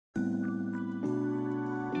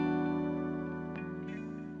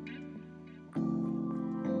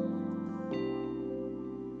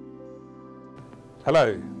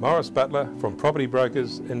Hello, Morris Butler from Property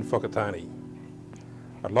Brokers in Whakatane.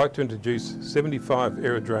 I'd like to introduce 75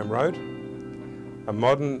 Aerodrome Road, a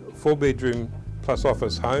modern 4-bedroom plus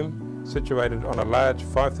office home situated on a large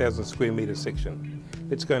 5,000 square metre section.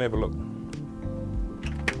 Let's go and have a look.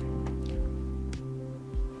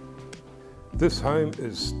 This home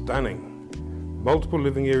is stunning. Multiple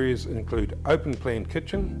living areas include open plan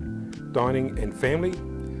kitchen, dining and family,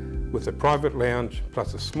 with a private lounge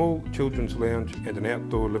plus a small children's lounge and an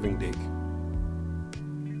outdoor living deck.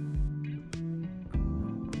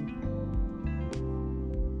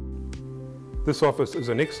 This office is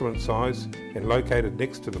an excellent size and located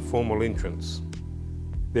next to the formal entrance.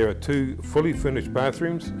 There are 2 fully furnished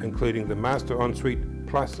bathrooms, including the master ensuite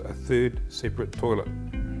plus a 3rd separate toilet.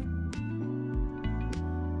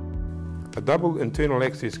 A double internal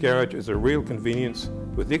access garage is a real convenience,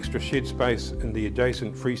 with extra shed space in the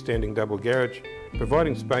adjacent freestanding double garage,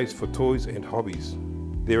 providing space for toys and hobbies.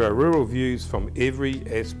 There are rural views from every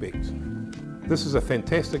aspect. This is a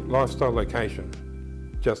fantastic lifestyle location,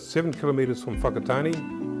 just 7 kilometres from Whakatane,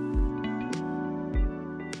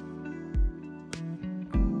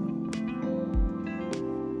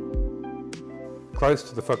 close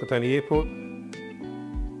to the Whakatane airport,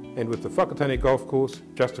 and with the Whakatane golf course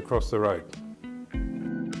just across the road.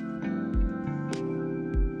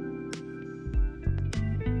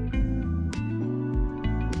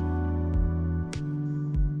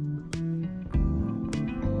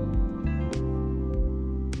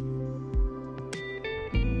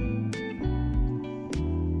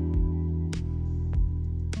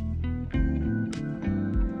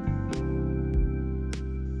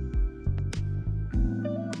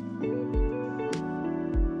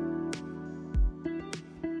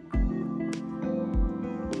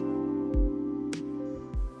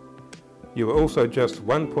 You are also just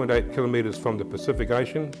 1.8 kilometres from the Pacific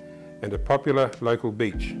Ocean and a popular local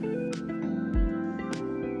beach.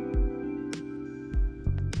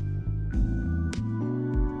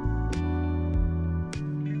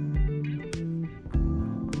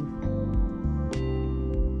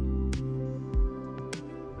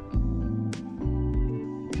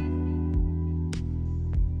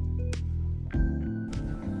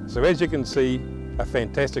 So as you can see, a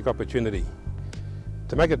fantastic opportunity.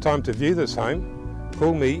 To make a time to view this home,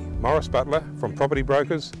 call me, Morris Butler from Property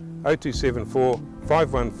Brokers, 0274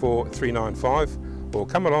 514 395, or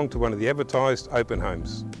come along to one of the advertised open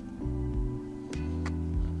homes.